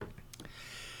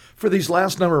For these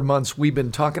last number of months, we've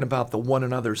been talking about the one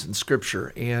another's in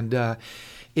Scripture, and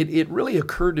it really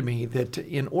occurred to me that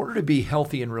in order to be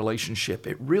healthy in relationship,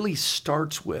 it really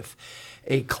starts with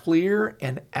a clear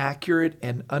and accurate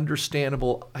and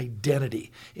understandable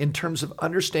identity in terms of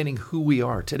understanding who we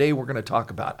are. Today, we're going to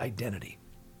talk about identity.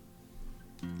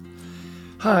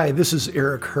 Hi, this is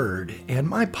Eric Hurd, and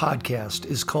my podcast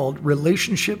is called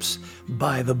Relationships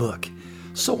by the Book.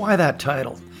 So why that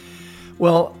title?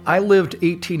 Well, I lived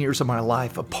 18 years of my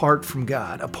life apart from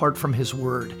God, apart from His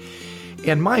Word.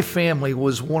 And my family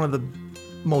was one of the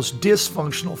most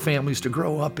dysfunctional families to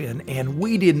grow up in, and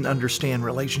we didn't understand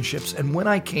relationships. And when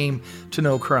I came to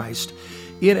know Christ,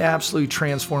 it absolutely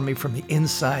transformed me from the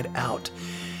inside out.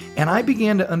 And I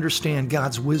began to understand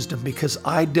God's wisdom because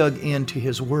I dug into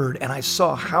His Word and I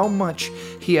saw how much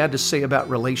He had to say about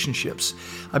relationships.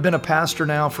 I've been a pastor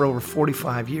now for over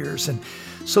 45 years, and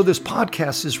so this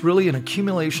podcast is really an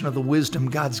accumulation of the wisdom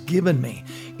God's given me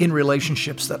in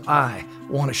relationships that I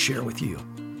want to share with you.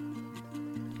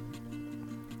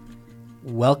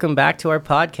 Welcome back to our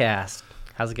podcast.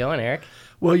 How's it going, Eric?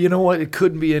 Well, you know what? It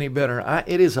couldn't be any better.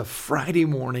 It is a Friday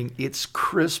morning. It's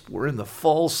crisp. We're in the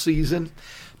fall season.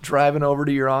 Driving over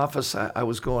to your office, I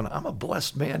was going, I'm a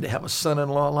blessed man to have a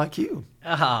son-in-law like you.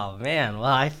 Oh, man.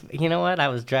 Well, you know what? I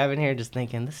was driving here just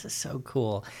thinking, this is so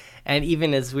cool. And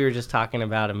even as we were just talking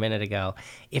about a minute ago,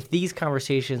 if these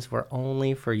conversations were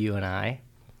only for you and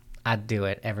I'd do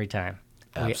it every time.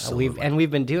 Absolutely. We've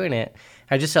been doing it.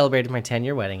 I just celebrated my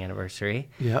 10-year wedding anniversary.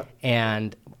 Yep.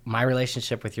 And my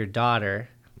relationship with your daughter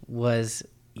was,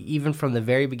 even from the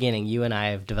very beginning, you and I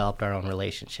have developed our own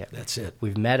relationship. That's it.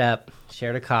 We've met up,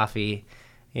 shared a coffee,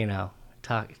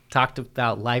 talked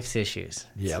about life's issues.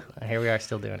 Yep. So here we are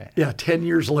still doing it. Yeah, 10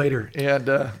 years later.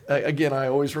 And again, I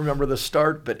always remember the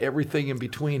start, but everything in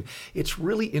between. It's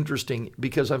really interesting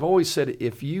because I've always said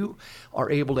if you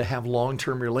are able to have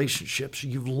long-term relationships,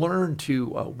 you've learned to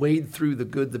wade through the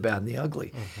good, the bad, and the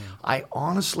ugly. Mm-hmm. I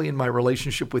honestly, in my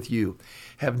relationship with you,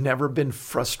 have never been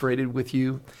frustrated with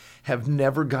you, have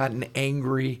never gotten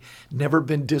angry, never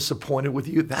been disappointed with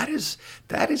you. That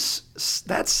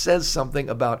says something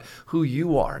about who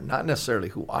you are, not necessarily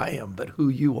who I am, but who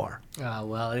you are.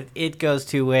 Well, it goes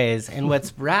two ways. And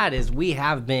what's rad is we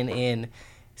have been in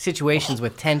situations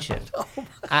with tension.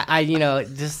 I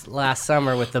just last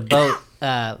summer with the boat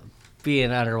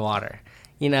being underwater.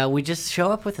 We just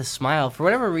show up with a smile. For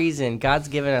whatever reason, God's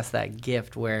given us that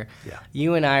gift where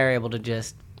you and I are able to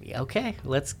just, okay,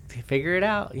 let's figure it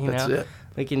out. That's it.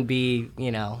 We can be,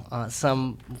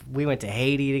 we went to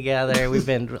Haiti together. We've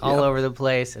been all over the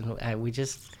place, and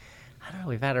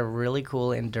we've had a really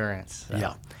cool endurance. So.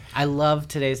 Yeah. I love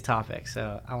today's topic,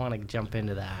 so I want to jump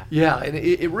into that. Yeah, and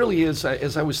it really is.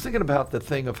 As I was thinking about the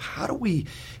thing of how do we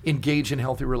engage in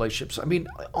healthy relationships, I mean,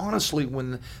 honestly,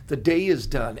 when the day is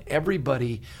done,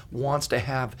 everybody wants to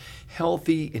have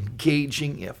healthy,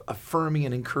 engaging, affirming,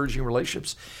 and encouraging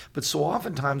relationships. But so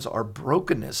oftentimes our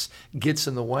brokenness gets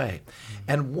in the way. Mm-hmm.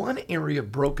 And one area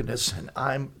of brokenness, and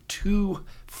I'm too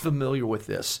familiar with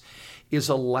this, is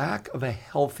a lack of a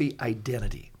healthy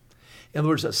identity. In other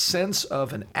words, a sense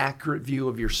of an accurate view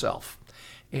of yourself.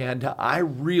 And I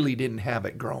really didn't have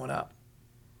it growing up.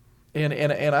 And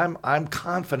I'm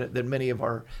confident that many of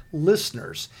our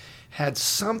listeners had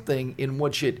something in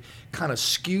which it kind of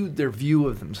skewed their view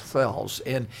of themselves.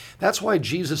 And that's why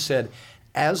Jesus said,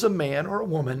 as a man or a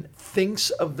woman thinks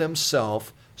of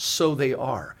themselves, so they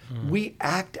are. Mm. We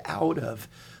act out of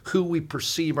who we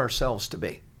perceive ourselves to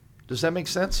be. Does that make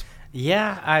sense?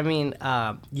 Yeah, I mean,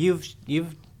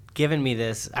 you've given me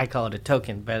this, I call it a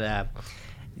token, but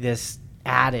this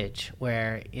adage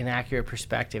where inaccurate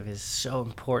perspective is so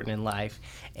important in life.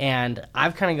 And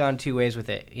I've kind of gone two ways with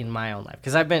it in my own life.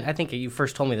 Because I think you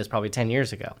first told me this probably 10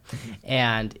 years ago. Mm-hmm.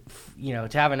 And,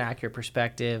 to have an accurate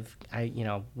perspective,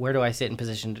 where do I sit in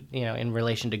position, in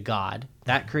relation to God?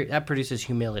 That produces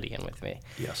humility in with me.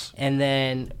 Yes. And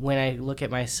then when I look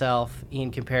at myself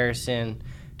in comparison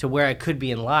to where I could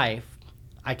be in life,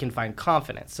 I can find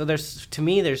confidence. So there's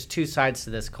two sides to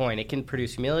this coin. It can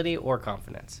produce humility or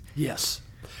confidence. Yes.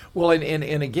 Well,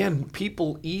 and again,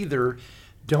 people either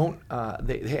don't,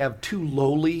 they have too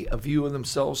lowly a view of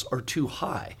themselves or too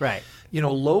high. Right.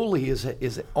 Lowly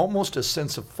is almost a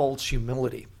sense of false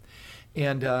humility.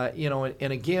 And,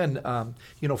 and again,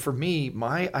 for me,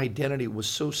 my identity was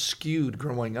so skewed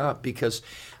growing up because,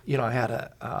 I had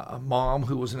a mom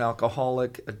who was an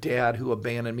alcoholic, a dad who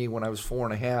abandoned me when I was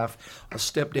 4.5, a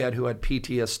stepdad who had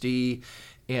PTSD,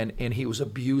 and he was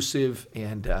abusive,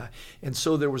 and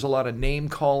so there was a lot of name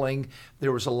calling.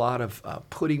 There was a lot of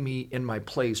putting me in my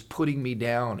place, putting me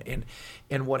down,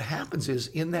 and what happens is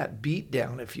in that beat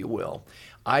down, if you will,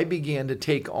 I began to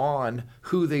take on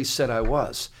who they said I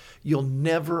was. You'll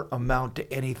never amount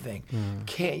to anything.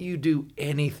 Can't you do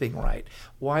anything right?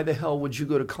 Why the hell would you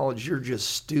go to college? You're just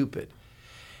stupid.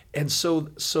 And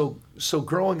so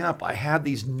growing up, I had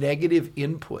these negative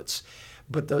inputs.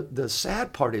 But the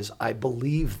sad part is I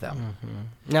believe them.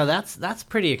 No, that's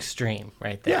pretty extreme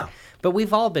right there. Yeah. But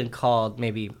we've all been called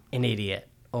maybe an idiot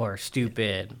or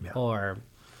stupid or,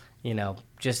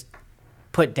 just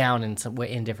put down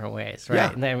in different ways, right?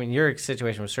 Yeah. And I mean, your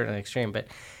situation was certainly extreme, but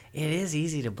it is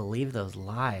easy to believe those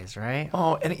lies, right?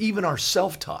 Oh, and even our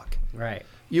self-talk. Right.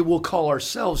 You will call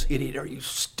ourselves idiot, or you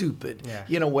stupid,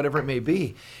 whatever it may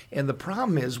be. And the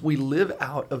problem is we live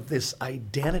out of this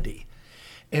identity.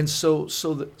 And so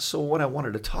what I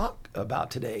wanted to talk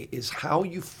about today is how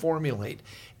you formulate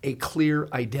a clear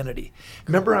identity.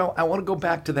 Remember, I want to go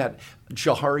back to that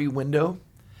Johari window,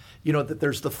 that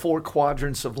there's the 4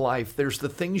 quadrants of life. There's the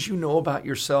things you know about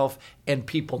yourself and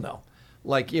people know.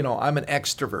 Like, I'm an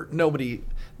extrovert.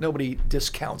 Nobody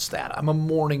discounts that. I'm a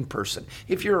morning person.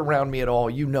 If you're around me at all,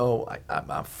 I'm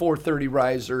a 4:30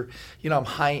 riser. I'm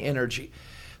high energy.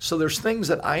 So there's things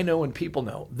that I know and people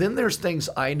know. Then there's things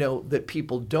I know that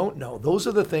people don't know. Those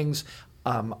are the things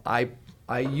I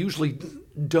usually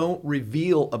don't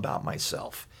reveal about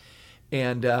myself.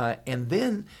 And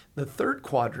then the 3rd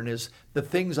quadrant is the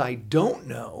things I don't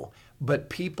know, but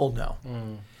people know.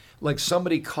 Like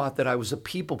somebody caught that I was a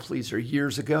people pleaser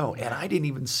years ago, and I didn't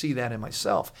even see that in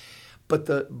myself. But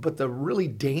the really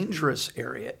dangerous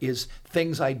area is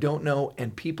things I don't know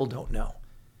and people don't know.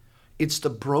 It's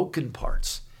the broken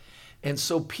parts. And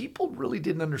so people really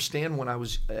didn't understand when I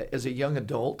was, as a young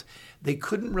adult, they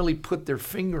couldn't really put their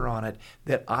finger on it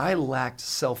that I lacked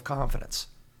self-confidence.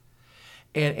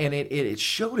 And it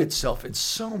showed itself in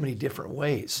so many different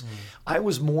ways. I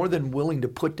was more than willing to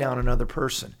put down another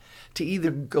person, to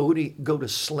either go to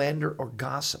slander or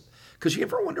gossip. Because you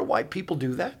ever wonder why people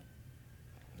do that?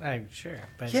 I'm sure.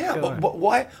 But Yeah, but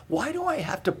why do I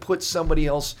have to put somebody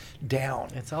else down?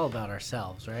 it's all about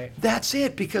ourselves, right? That's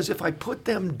it, because if I put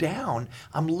them down,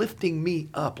 I'm lifting me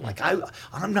up. Like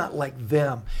I'm not like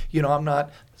them. I'm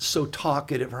not so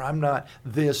talkative, or I'm not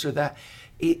this or that.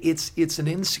 It's an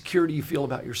insecurity you feel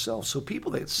about yourself. So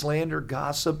people that slander,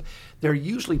 gossip, they're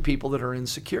usually people that are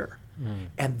insecure.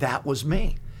 And that was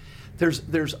me.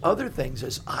 There's other things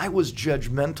as I was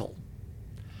judgmental.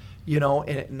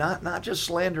 And not just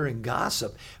slander and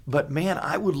gossip, but man,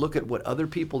 I would look at what other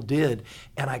people did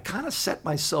and I kind of set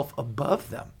myself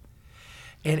above them.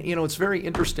 And, it's very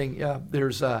interesting.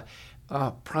 There's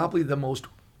probably the most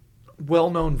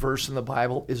well-known verse in the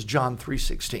Bible is John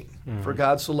 3:16. For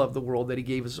God so loved the world that he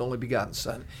gave his only begotten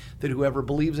son, that whoever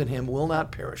believes in him will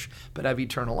not perish, but have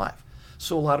eternal life.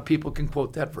 So a lot of people can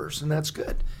quote that verse, and that's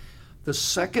good. The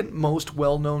second most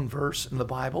well-known verse in the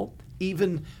Bible,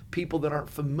 even people that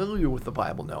aren't familiar with the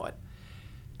Bible know it,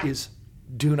 is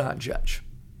do not judge.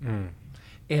 And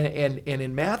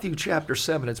in Matthew chapter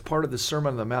 7, it's part of the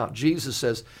Sermon on the Mount, Jesus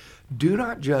says, do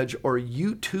not judge or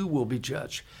you too will be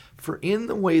judged. For in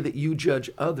the way that you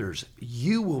judge others,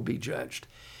 you will be judged.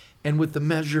 And with the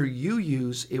measure you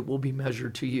use, it will be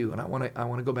measured to you. And I want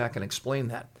to go back and explain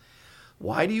that.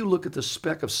 Why do you look at the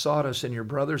speck of sawdust in your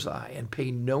brother's eye and pay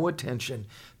no attention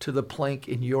to the plank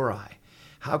in your eye?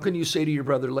 How can you say to your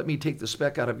brother, let me take the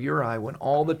speck out of your eye, when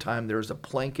all the time there is a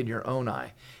plank in your own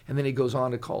eye? And then he goes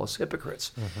on to call us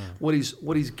hypocrites. What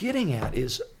he's getting at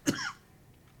is,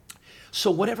 so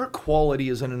whatever quality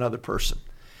is in another person,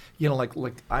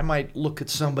 like I might look at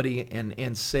somebody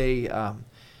and say,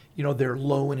 they're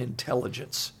low in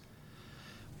intelligence.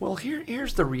 Well,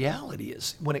 here's the reality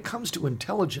is, when it comes to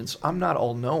intelligence, I'm not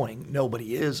all-knowing.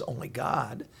 Nobody is, only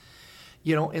God.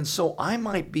 And so I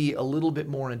might be a little bit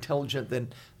more intelligent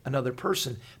than another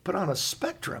person, but on a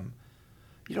spectrum,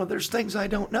 there's things I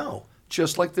don't know,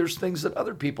 just like there's things that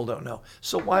other people don't know.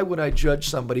 So why would I judge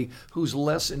somebody who's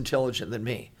less intelligent than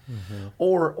me?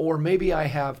 Or maybe I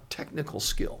have technical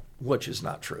skill, which is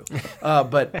not true.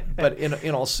 But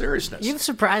in all seriousness, You've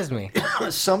surprised me.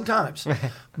 sometimes.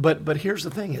 But here's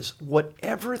the thing: is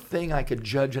whatever thing I could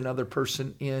judge another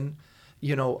person in.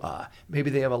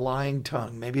 Maybe they have a lying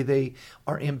tongue. Maybe they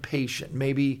are impatient.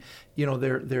 Maybe,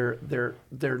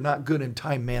 they're not good in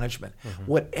time management.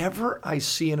 Whatever I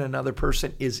see in another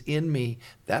person is in me.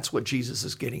 That's what Jesus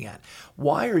is getting at.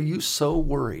 Why are you so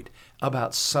worried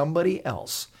about somebody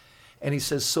else? And he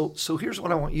says, so here's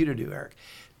what I want you to do, Eric.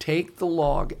 Take the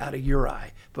log out of your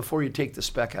eye before you take the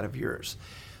speck out of yours.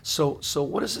 So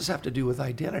what does this have to do with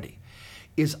identity?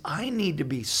 Is I need to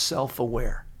be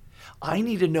self-aware. I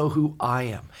need to know who I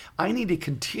am. I need to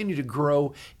continue to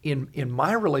grow in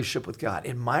my relationship with God,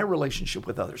 in my relationship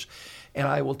with others. And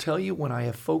I will tell you, when I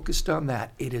have focused on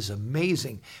that, it is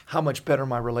amazing how much better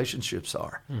my relationships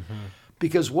are.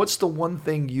 Because what's the one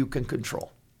thing you can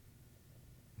control?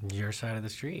 Your side of the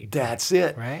street. That's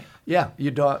it. Right? Yeah.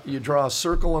 You draw a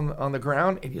circle on the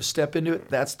ground and you step into it.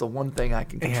 That's the one thing I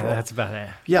can control. Yeah, that's about it.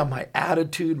 Yeah, my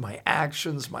attitude, my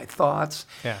actions, my thoughts.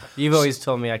 Yeah. You've always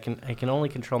told me I can only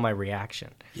control my reaction.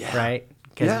 Yeah. Right?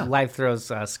 Because Yeah. life throws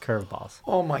us curveballs.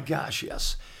 Oh my gosh,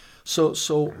 yes.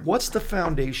 So what's the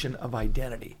foundation of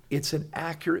identity? It's an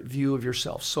accurate view of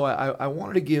yourself. So I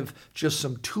wanted to give just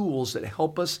some tools that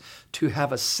help us to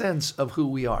have a sense of who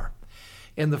we are.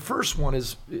 And the first one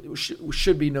is,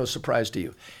 should be no surprise to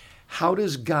you. How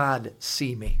does God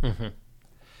see me?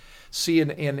 See,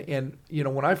 and you know,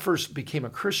 when I first became a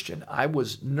Christian, I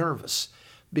was nervous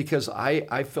because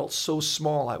I felt so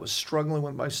small. I was struggling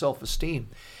with my self-esteem.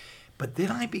 But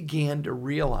then I began to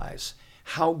realize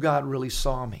how God really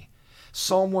saw me.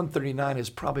 Psalm 139 is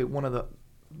probably one of the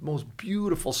most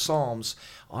beautiful psalms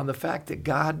on the fact that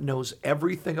God knows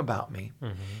everything about me.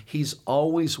 He's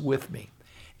always with me.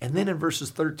 And then in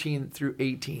verses 13 through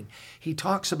 18, he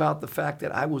talks about the fact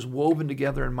that I was woven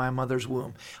together in my mother's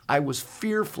womb. I was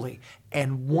fearfully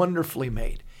and wonderfully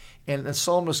made. And the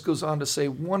psalmist goes on to say,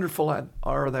 wonderful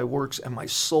are thy works, and my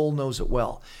soul knows it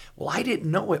well. Well, I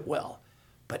didn't know it well,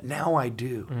 but now I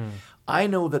do. I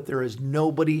know that there is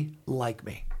nobody like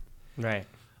me. Right.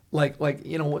 Like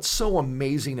you know, what's so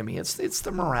amazing to me, it's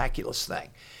the miraculous thing,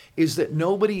 is that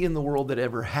nobody in the world that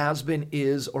ever has been,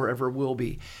 is, or ever will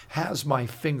be has my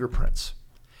fingerprints,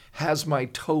 has my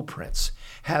toe prints,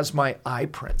 has my eye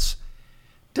prints.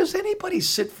 Does anybody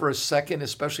sit for a second,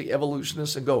 especially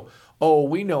evolutionists, and go, oh,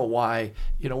 we know why,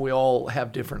 you know, we all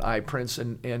have different eye prints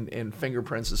and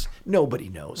fingerprints? Nobody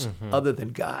knows other than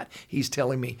God. He's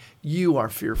telling me, you are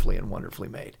fearfully and wonderfully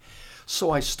made.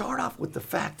 So I start off with the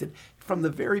fact that from the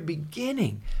very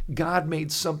beginning, God made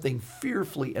something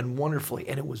fearfully and wonderfully,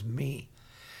 and it was me.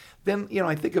 Then, you know,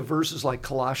 I think of verses like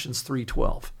Colossians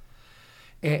 3:12.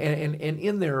 And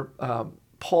in there,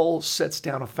 Paul sets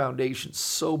down a foundation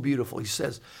so beautiful. He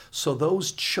says, so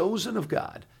those chosen of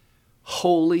God,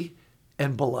 holy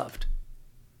and beloved.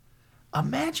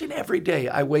 Imagine every day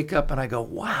I wake up and I go,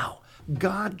 wow,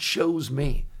 God chose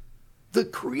me. The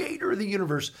creator of the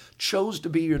universe chose to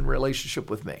be in relationship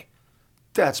with me.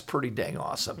 That's pretty dang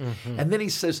awesome. And then he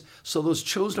says, so those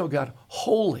chosen of God,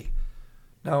 holy.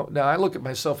 Now I look at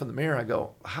myself in the mirror, I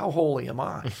go, how holy am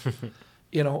I?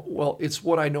 You know, well, it's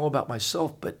what I know about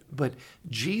myself, but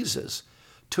Jesus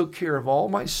took care of all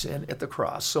my sin at the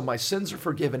cross, so my sins are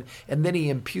forgiven, and then he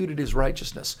imputed his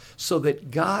righteousness, so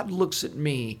that God looks at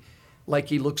me like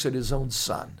he looks at his own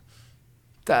son.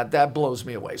 That blows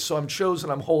me away. So I'm chosen,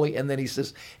 I'm holy, and then he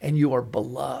says, and you are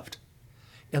beloved.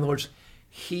 In other words,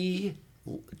 he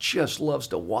just loves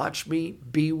to watch me,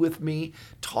 be with me,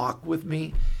 talk with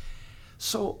me.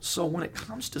 So when it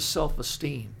comes to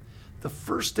self-esteem, the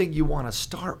first thing you want to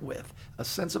start with, a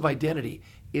sense of identity,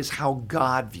 is how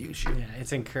God views you. Yeah,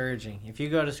 it's encouraging. If you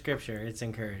go to Scripture, it's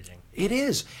encouraging. It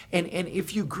is. And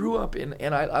if you grew up in,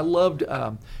 and I loved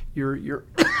your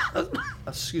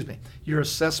excuse me, your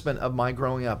assessment of my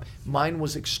growing up. Mine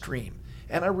was extreme.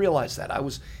 And I realized that. I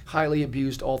was highly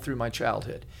abused all through my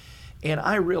childhood. And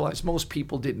I realized most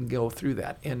people didn't go through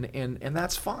that. And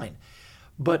that's fine.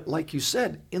 But like you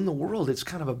said, in the world, it's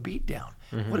kind of a beatdown.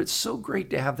 But it's so great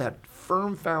to have that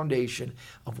firm foundation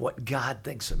of what God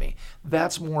thinks of me.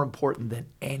 That's more important than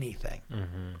anything,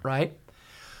 right?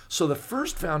 So the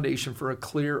first foundation for a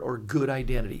clear or good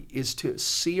identity is to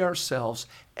see ourselves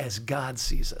as God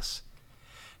sees us.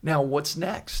 Now, what's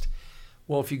next?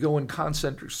 Well, if you go in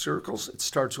concentric circles, it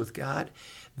starts with God.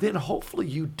 Then hopefully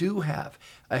you do have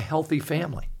a healthy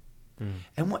family.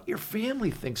 And what your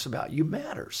family thinks about you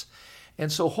matters.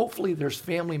 And so hopefully there's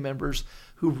family members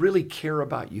who really care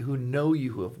about you, who know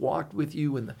you, who have walked with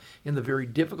you in the very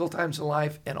difficult times of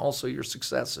life and also your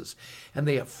successes. And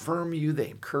they affirm you, they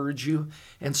encourage you.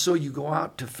 And so you go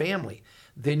out to family,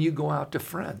 then you go out to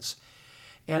friends.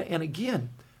 And again,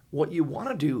 what you want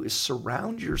to do is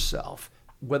surround yourself,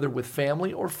 whether with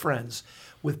family or friends,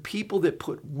 with people that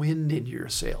put wind into your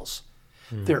sails.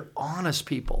 They're honest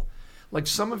people. Like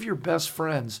some of your best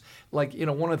friends, like, you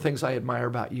know, one of the things I admire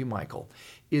about you, Michael,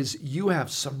 is you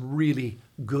have some really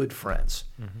good friends.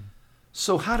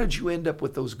 So how did you end up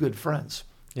with those good friends?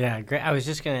 Yeah, great. I was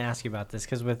just going to ask you about this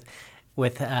because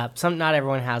with not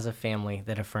everyone has a family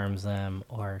that affirms them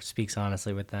or speaks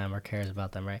honestly with them or cares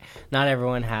about them, right? Not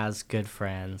everyone has good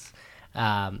friends.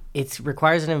 it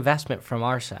requires an investment from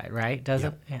our side, right?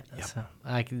 Doesn't it? Yeah. Yep. So,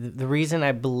 like the reason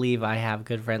I believe I have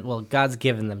good friends, well, God's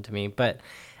given them to me, but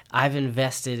I've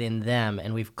invested in them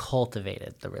and we've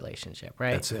cultivated the relationship,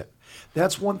 right? That's it.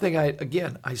 That's one thing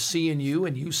I see in you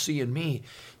and you see in me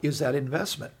is that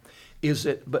investment. Is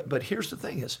it? But here's the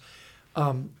thing: is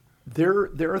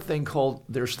there's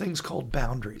things called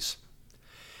boundaries,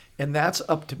 and that's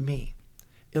up to me.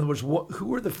 In other words,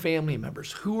 who are the family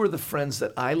members? Who are the friends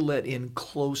that I let in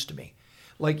close to me?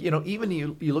 Like, even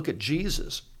you look at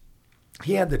Jesus,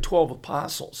 he had the 12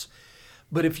 apostles.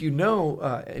 But if you know,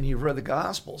 and you've read the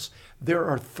Gospels, there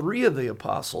are 3 of the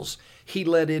apostles he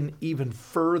let in even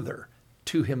further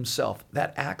to himself.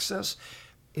 That access,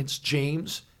 it's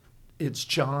James, it's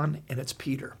John, and it's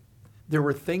Peter. There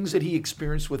were things that he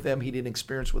experienced with them he didn't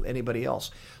experience with anybody else.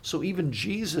 So even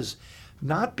Jesus,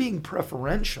 not being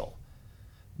preferential,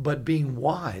 but being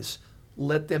wise,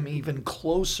 let them even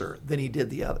closer than he did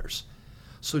the others.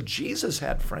 So Jesus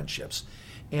had friendships.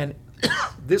 And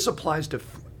this applies to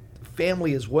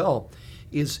family as well,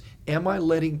 is am I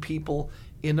letting people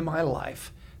into my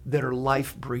life that are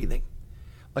life-breathing?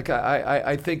 Like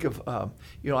I think of,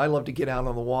 I love to get out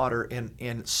on the water,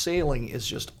 and sailing is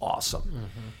just awesome.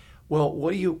 Mm-hmm. Well,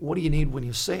 what do you need when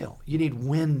you sail? You need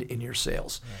wind in your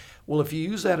sails. Right. Well, if you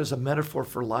use that as a metaphor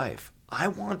for life, I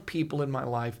want people in my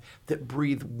life that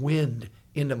breathe wind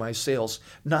into my sails,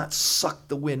 not suck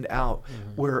the wind out,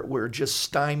 mm-hmm. where it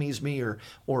just stymies me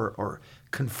or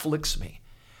conflicts me.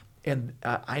 And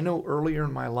I know earlier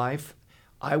in my life,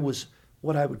 I was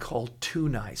what I would call too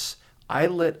nice. I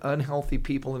let unhealthy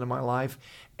people into my life,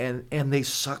 and they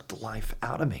sucked life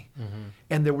out of me. Mm-hmm.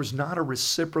 And there was not a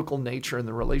reciprocal nature in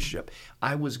the relationship.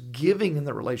 I was giving in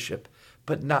the relationship,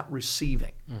 but not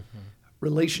receiving. Mm-hmm.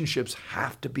 Relationships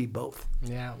have to be both.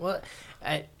 Yeah. Well,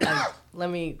 let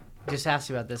me just ask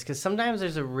you about this, because sometimes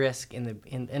there's a risk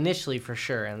initially for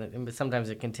sure, and sometimes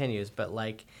it continues. But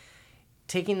like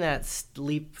taking that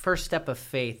first step of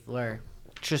faith, where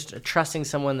just trusting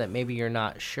someone that maybe you're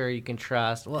not sure you can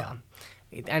trust. Well,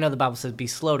 yeah. I know the Bible says be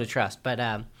slow to trust,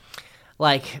 but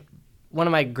like one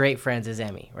of my great friends is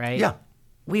Emmy, right? Yeah.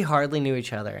 We hardly knew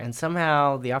each other, and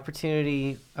somehow the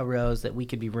opportunity arose that we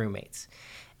could be roommates.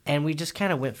 And we just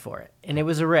kind of went for it. And it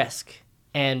was a risk.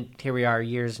 And here we are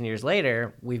years and years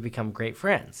later, we've become great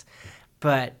friends.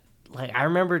 But like I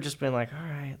remember just being like, all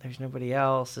right, there's nobody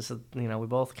else. This is, we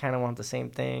both kind of want the same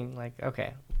thing. Like,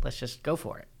 okay, let's just go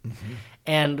for it. Mm-hmm.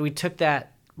 And we took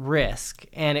that risk,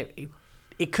 and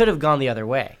it could have gone the other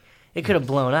way. It could have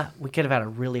blown up. We could have had a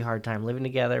really hard time living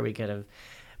together.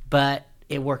 But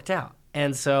it worked out.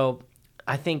 And so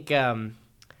I think I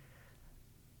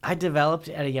developed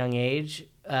at a young age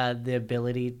the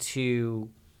ability to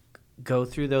go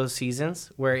through those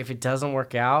seasons where if it doesn't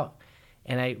work out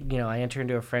and I enter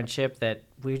into a friendship that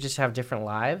we just have different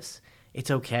lives, it's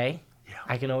okay. Yeah.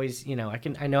 I can always,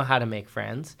 I know how to make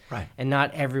friends. Right. And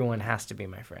not everyone has to be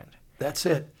my friend. That's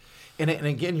it. And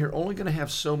again, you're only going to have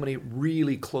so many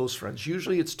really close friends.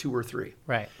 Usually it's 2 or 3.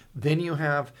 Right. Then you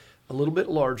have a little bit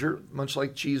larger, much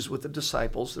like Jesus with the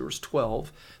disciples. There was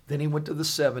 12. Then he went to the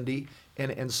 70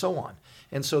 and so on.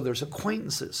 And so there's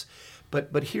acquaintances.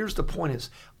 But here's the point is,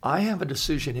 I have a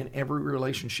decision in every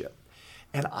relationship.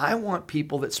 And I want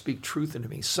people that speak truth into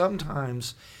me.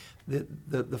 Sometimes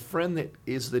the friend that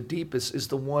is the deepest is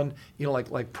the one,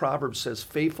 like Proverbs says,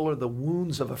 faithful are the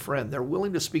wounds of a friend. They're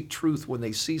willing to speak truth when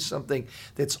they see something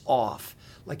that's off.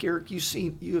 Like Eric,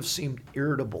 you have seemed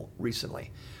irritable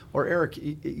recently. Or Eric,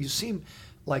 you seem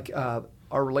like our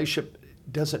relationship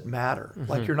doesn't matter, mm-hmm.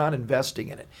 like you're not investing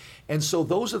in it. And so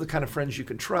those are the kind of friends you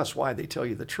can trust. Why? They tell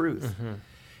you the truth. Mm-hmm.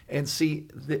 And see,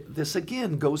 this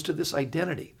again goes to this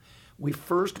identity. We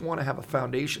first want to have a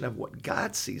foundation of what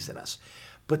God sees in us,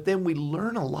 but then we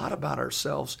learn a lot about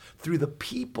ourselves through the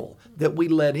people that we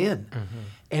let in. Mm-hmm.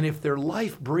 And if they're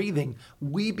life-breathing,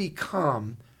 we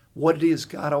become what it is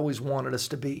God always wanted us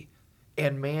to be.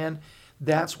 And man,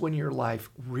 that's when your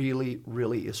life really,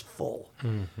 really is full,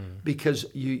 mm-hmm. because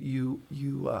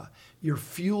you're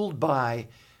fueled by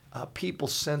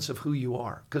people's sense of who you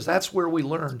are, because that's where we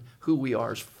learn who we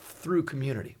are, is through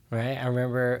community. Right. I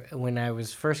remember when I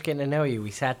was first getting to know you,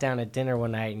 we sat down at dinner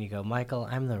one night, and you go, "Michael,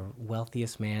 I'm the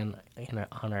wealthiest man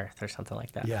on earth," or something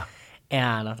like that. Yeah.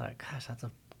 And I thought, gosh, that's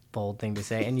a bold thing to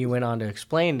say. And you went on to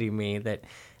explain to me that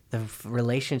the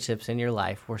relationships in your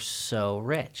life were so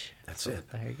rich. That's it.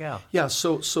 There you go. Yeah,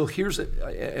 so here's it,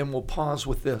 and we'll pause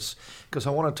with this, because I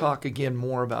want to talk again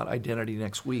more about identity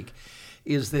next week,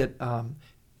 is that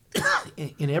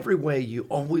in every way you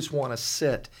always want to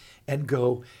sit and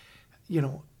go,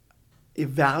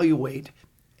 evaluate,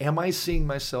 am I seeing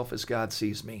myself as God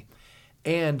sees me?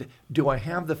 And do I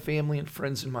have the family and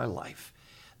friends in my life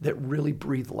that really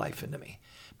breathe life into me?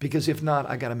 Because if not,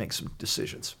 I got to make some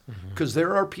decisions. Because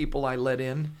there are people I let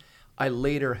in, I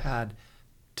later had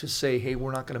to say, hey,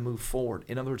 we're not going to move forward.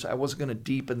 In other words, I wasn't going to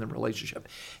deepen the relationship.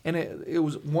 And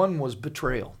one was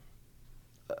betrayal.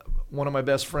 One of my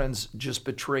best friends just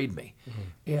betrayed me.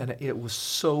 And it was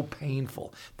so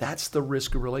painful. That's the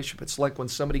risk of relationship. It's like when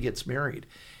somebody gets married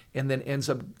and then ends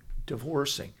up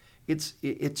divorcing. It's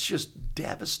just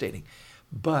devastating.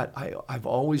 But I've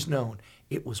always known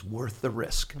it was worth the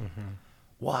risk.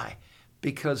 Why?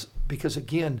 Because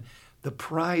again, the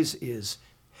prize is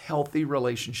healthy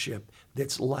relationship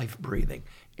that's life-breathing.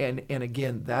 And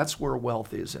again, that's where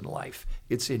wealth is in life.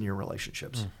 It's in your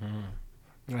relationships.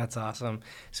 That's awesome.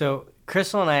 So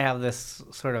Crystal and I have this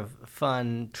sort of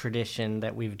fun tradition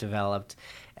that we've developed.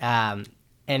 And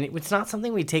it's not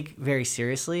something we take very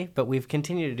seriously, but we've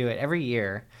continued to do it. Every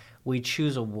year, we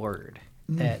choose a word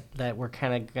that we're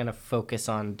kind of going to focus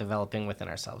on developing within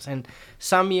ourselves. And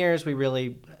some years we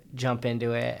really jump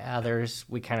into it. Others,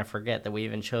 we kind of forget that we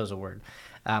even chose a word.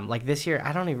 Like this year,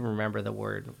 I don't even remember the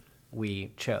word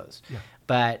we chose. Yeah.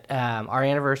 But our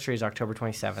anniversary is October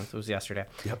 27th. It was yesterday.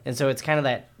 Yep. And so it's kind of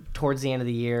that towards the end of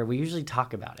the year, we usually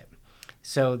talk about it.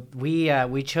 So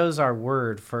we chose our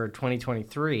word for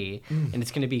 2023, and it's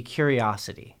going to be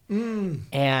curiosity.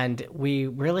 And we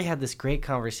really had this great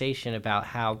conversation about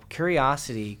how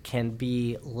curiosity can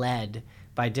be led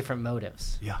by different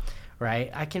motives. Yeah.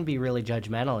 Right? I can be really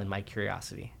judgmental in my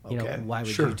curiosity. You know, why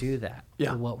would you do that?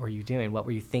 Yeah. What were you doing? What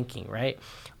were you thinking? Right?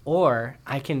 Or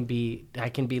I can be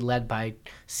led by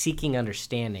seeking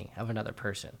understanding of another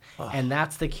person. And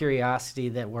that's the curiosity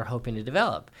that we're hoping to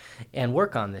develop and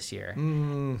work on this year.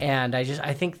 And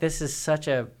I think this is such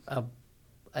a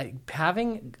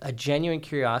having a genuine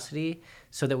curiosity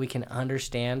so that we can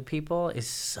understand people is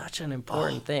such an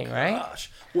important thing, right?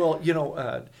 Gosh. Well,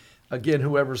 again,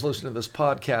 whoever's listening to this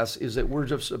podcast, is that we're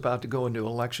just about to go into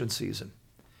election season.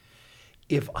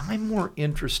 If I'm more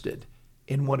interested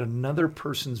in what another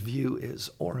person's view is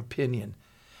or opinion,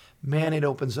 man, it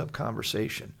opens up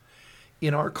conversation.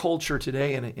 In our culture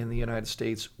today in the United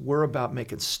States, we're about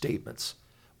making statements.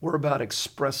 We're about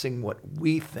expressing what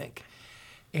we think.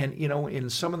 And, in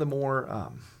some of the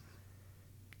more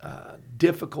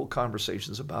difficult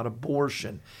conversations about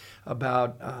abortion,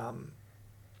 about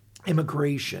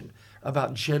immigration,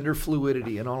 about gender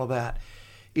fluidity and all of that,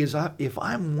 if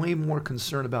I'm way more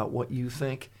concerned about what you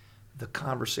think, the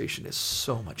conversation is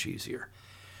so much easier.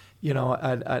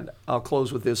 I'll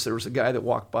close with this. There was a guy that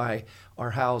walked by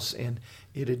our house, and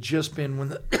it had just been when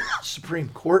the Supreme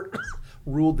Court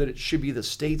ruled that it should be the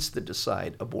states that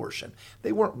decide abortion.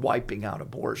 They weren't wiping out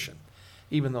abortion,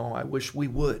 even though I wish we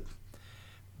would.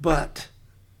 But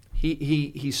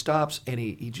he stops and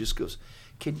he just goes,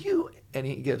 can you, and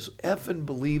he goes, effing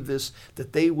believe this,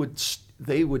 that they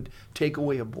would take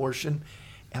away abortion?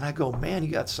 And I go, man,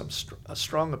 you got a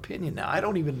strong opinion now. I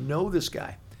don't even know this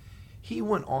guy. He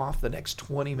went off the next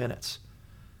 20 minutes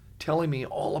telling me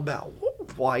all about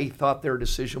why he thought their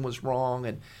decision was wrong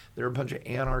and they're a bunch of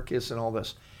anarchists and all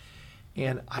this.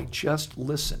 And I just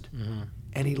listened.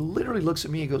 And he literally looks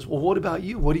at me and goes, well, what about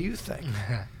you? What do you think?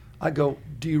 I go,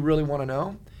 do you really want to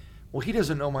know? Well, he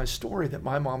doesn't know my story, that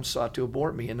my mom sought to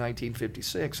abort me in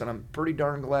 1956, and I'm pretty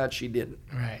darn glad she didn't.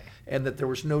 Right. And that there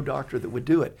was no doctor that would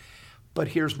do it. But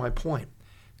here's my point.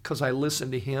 Because I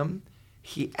listened to him,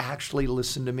 he actually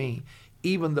listened to me,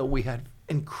 even though we had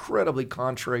incredibly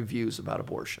contrary views about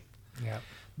abortion. Yeah.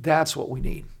 That's what we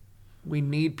need. We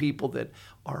need people that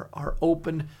are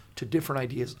open to different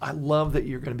ideas. I love that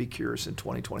you're going to be curious in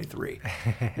 2023.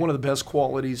 One of the best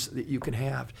qualities that you can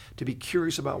have, to be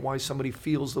curious about why somebody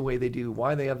feels the way they do,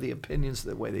 why they have the opinions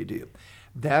the way they do.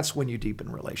 That's when you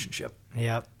deepen relationship.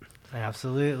 Yep,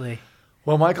 absolutely.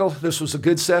 Well, Michael, this was a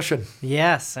good session.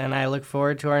 Yes, and I look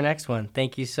forward to our next one.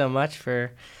 Thank you so much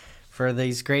for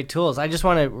these great tools. I just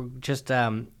want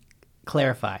to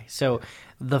clarify. So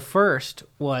the first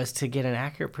was to get an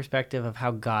accurate perspective of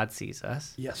how God sees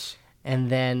us. Yes.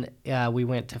 And then we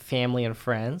went to family and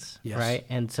friends, yes. Right?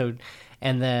 And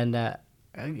then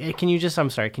can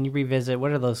you revisit,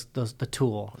 what are the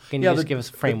tool? Can you just give us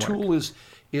a framework? The tool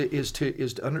is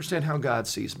to understand how God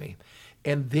sees me,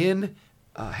 and then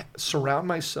surround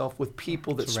myself with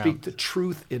people that speak the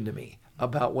truth into me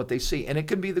about what they see. And it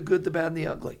can be the good, the bad, and the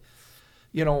ugly.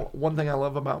 One thing I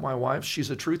love about my wife, she's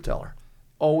a truth teller.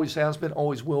 Always has been,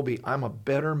 always will be. I'm a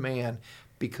better man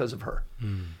because of her.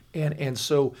 And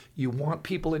so you want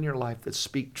people in your life that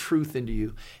speak truth into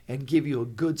you and give you a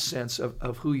good sense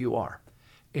of who you are.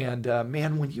 And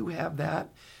man, when you have that,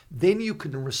 then you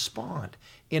can respond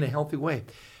in a healthy way.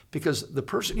 Because the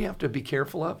person you have to be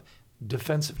careful of,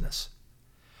 defensiveness.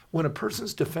 When a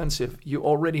person's defensive, you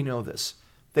already know this.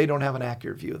 They don't have an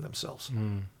accurate view of themselves.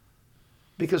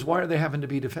 Because why are they having to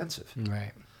be defensive?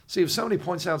 Right. See, if somebody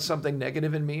points out something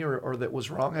negative in me or that was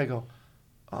wrong, I go,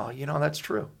 oh, that's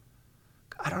true.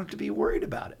 I don't have to be worried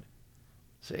about it.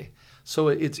 See? So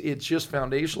it's just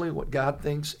foundationally what God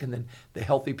thinks, and then the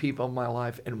healthy people in my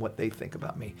life and what they think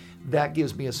about me. That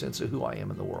gives me a sense of who I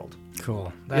am in the world.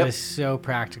 Cool. That is so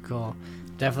practical.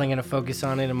 Definitely going to focus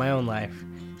on it in my own life.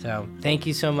 So thank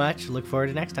you so much. Look forward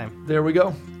to next time. There we go.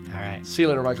 All right. See you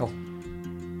later, Michael.